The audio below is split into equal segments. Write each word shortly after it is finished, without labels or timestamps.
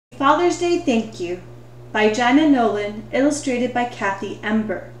Father's Day Thank You by Nolan, illustrated by Kathy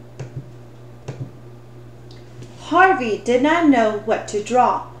Ember. Harvey did not know what to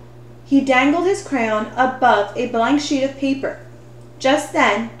draw. He dangled his crayon above a blank sheet of paper. Just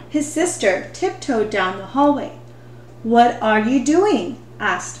then, his sister tiptoed down the hallway. "What are you doing?"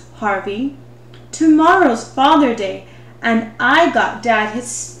 asked Harvey. "Tomorrow's Father's Day, and I got Dad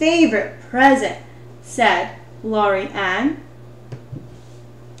his favorite present," said Laurie Ann.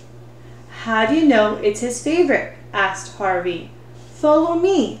 "How do you know it's his favorite?" asked Harvey. "Follow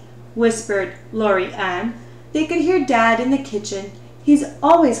me," whispered Laurie Ann. They could hear Dad in the kitchen. He's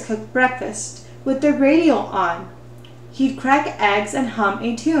always cooked breakfast with the radio on. He'd crack eggs and hum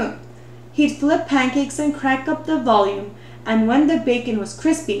a tune. He'd flip pancakes and crank up the volume, and when the bacon was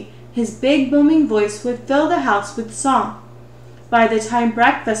crispy, his big booming voice would fill the house with song. By the time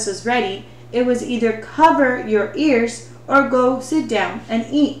breakfast was ready, it was either cover your ears or go sit down and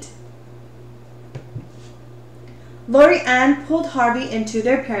eat. Laurie Ann pulled Harvey into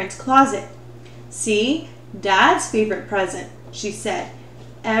their parents' closet. "See, Dad's favorite present," she said.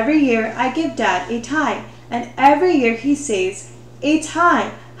 "Every year I give Dad a tie, and every year he says, 'A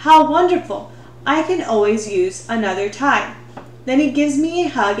tie, how wonderful! I can always use another tie.' Then he gives me a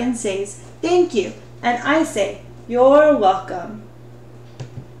hug and says, 'Thank you,' and I say, 'You're welcome.'"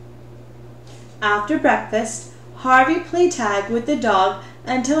 After breakfast, Harvey played tag with the dog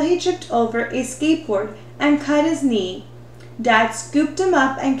until he tripped over a skateboard and cut his knee. Dad scooped him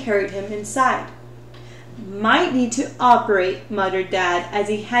up and carried him inside. "Might need to operate," muttered Dad as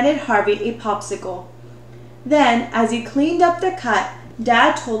he handed Harvey a popsicle. Then, as he cleaned up the cut,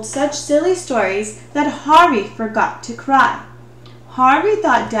 Dad told such silly stories that Harvey forgot to cry. Harvey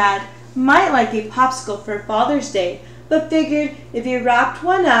thought Dad might like a popsicle for Father's Day, but figured if he wrapped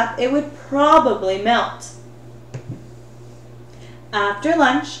one up, it would probably melt. After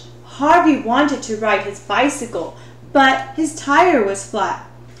lunch, Harvey wanted to ride his bicycle, but his tire was flat.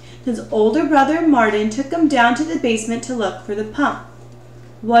 His older brother Martin took him down to the basement to look for the pump.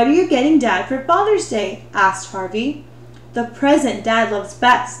 "What are you getting Dad for Father's Day?" asked Harvey. "The present Dad loves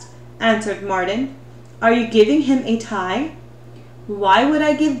best," answered Martin. "Are you giving him a tie?" "Why would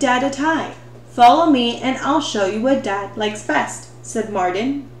I give Dad a tie? Follow me and I'll show you what Dad likes best," said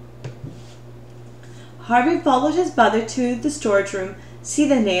Martin. Harvey followed his brother to the storage room. "See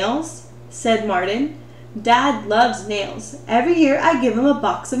the nails?" said Martin. "Dad loves nails. Every year I give him a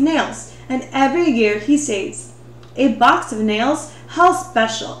box of nails, and every year he says, 'A box of nails? How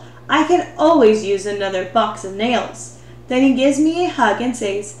special! I can always use another box of nails.' Then he gives me a hug and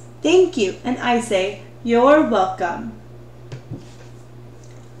says, 'Thank you,' and I say, 'You're welcome.'"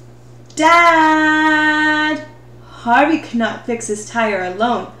 "Dad!" Harvey could not fix his tire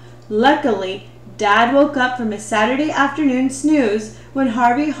alone. Luckily, Dad woke up from his Saturday afternoon snooze when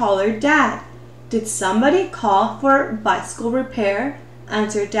Harvey hollered, "Dad!" "Did somebody call for bicycle repair?"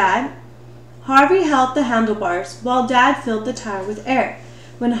 answered Dad. Harvey held the handlebars while Dad filled the tire with air.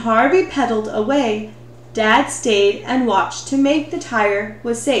 When Harvey pedaled away, Dad stayed and watched to make the tire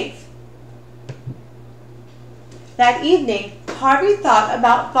was safe. That evening, Harvey thought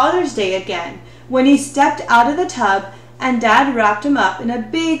about Father's Day again when he stepped out of the tub and Dad wrapped him up in a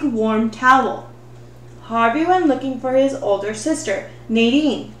big warm towel. Harvey went looking for his older sister,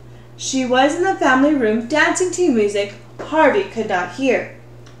 Nadine. She was in the family room dancing to music Harvey could not hear.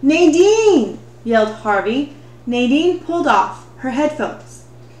 "Nadine!" yelled Harvey. Nadine pulled off her headphones.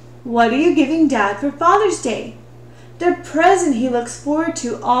 "What are you giving Dad for Father's Day?" "The present he looks forward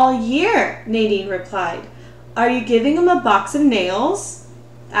to all year," Nadine replied. "Are you giving him a box of nails?"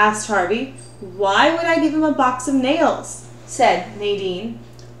 asked Harvey. "Why would I give him a box of nails?" said Nadine.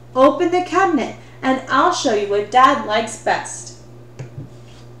 "Open the cabinet and I'll show you what Dad likes best."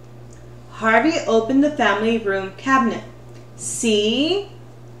 Harvey opened the family room cabinet. "See?"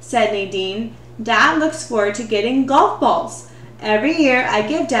 said Nadine. "Dad looks forward to getting golf balls. Every year I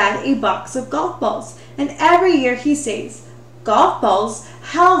give Dad a box of golf balls, and every year he says, 'Golf balls?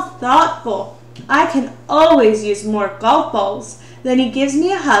 How thoughtful! I can always use more golf balls.' Then he gives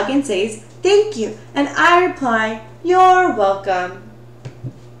me a hug and says, 'Thank you,' and I reply, 'You're welcome.'"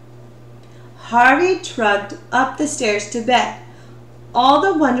 Harvey trudged up the stairs to bed. All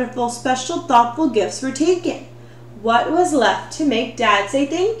the wonderful, special, thoughtful gifts were taken. What was left to make Dad say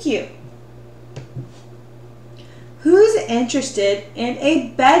thank you? "Who's interested in a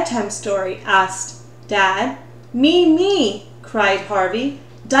bedtime story?" asked Dad. Me," cried Harvey,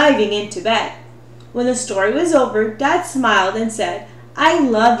 diving into bed. When the story was over, Dad smiled and said, "I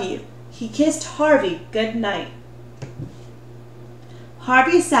love you." He kissed Harvey good night.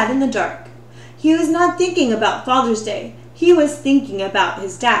 Harvey sat in the dark. He was not thinking about Father's Day. He was thinking about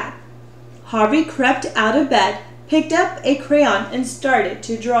his dad. Harvey crept out of bed, picked up a crayon, and started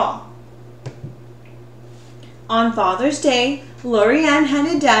to draw. On Father's Day, Lori Ann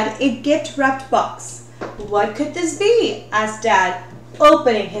handed Dad a gift-wrapped box. "What could this be?" asked Dad,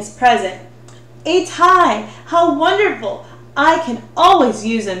 opening his present. "A tie! How wonderful! I can always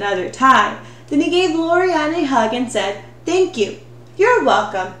use another tie." Then he gave Lori Ann a hug and said, "Thank you." "You're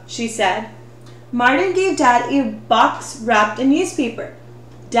welcome," she said. Martin gave Dad a box wrapped in newspaper.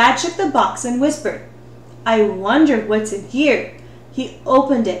 Dad shook the box and whispered, "I wonder what's in here." He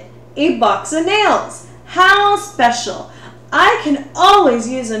opened it. A box of nails. "How special! I can always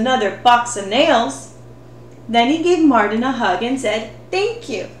use another box of nails." Then he gave Martin a hug and said, "Thank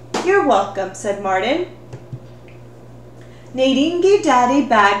you." "You're welcome," said Martin. Nadine gave Dad a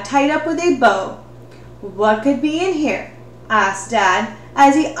bag tied up with a bow. "What could be in here?" asked Dad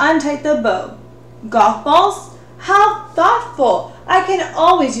as he untied the bow. "Golf balls? How thoughtful! I can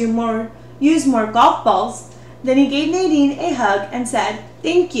always use more golf balls." Then he gave Nadine a hug and said,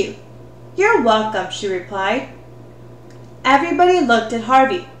 "Thank you." "You're welcome," she replied. Everybody looked at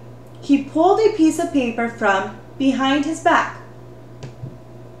Harvey. He pulled a piece of paper from behind his back.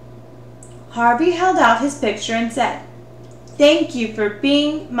 Harvey held out his picture and said, "Thank you for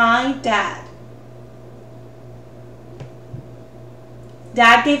being my dad."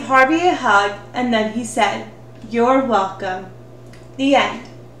 Dad gave Harvey a hug and then he said, "You're welcome." The end.